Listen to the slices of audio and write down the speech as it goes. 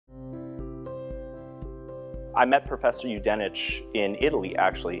I met Professor Ioudenitch in Italy,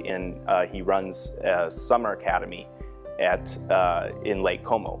 actually. He runs a summer academy in Lake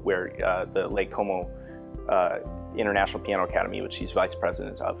Como, where the Lake Como International Piano Academy, which he's vice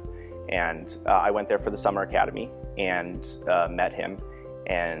president of. And I went there for the summer academy and met him,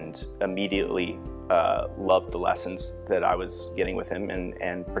 and immediately loved the lessons that I was getting with him,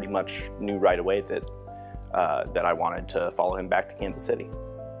 and pretty much knew right away that I wanted to follow him back to Kansas City.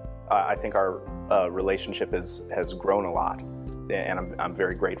 I think our relationship has grown a lot, and I'm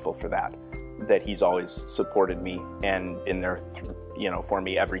very grateful for that. That he's always supported me and been there, for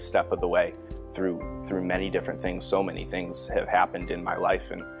me every step of the way through many different things. So many things have happened in my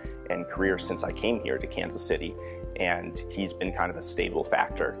life and career since I came here to Kansas City, and he's been kind of a stable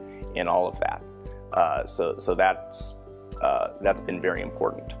factor in all of that. So that's been very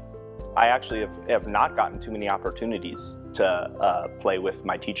important. I actually have not gotten too many opportunities to play with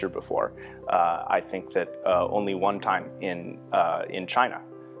my teacher before. I think that only one time in China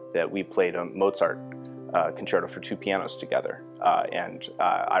that we played a Mozart concerto for two pianos together, and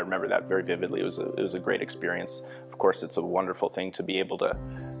I remember that very vividly. It was a great experience. Of course, it's a wonderful thing to be able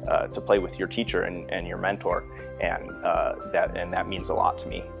to play with your teacher and your mentor, and that means a lot to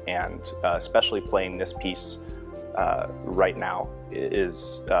me. And especially playing this piece right now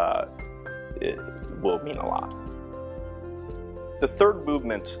it will mean a lot. The third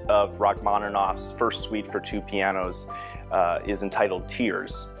movement of Rachmaninoff's first suite for two pianos is entitled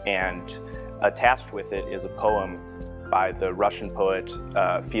Tears, and attached with it is a poem by the Russian poet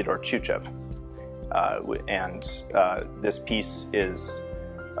Fyodor Tyutchev. This piece is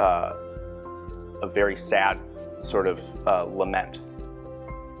a very sad sort of lament.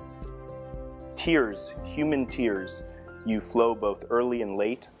 Tears, human tears, you flow both early and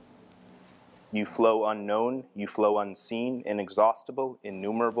late. You flow unknown, you flow unseen, inexhaustible,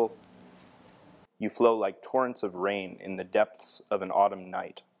 innumerable. You flow like torrents of rain in the depths of an autumn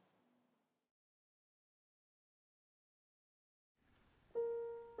night.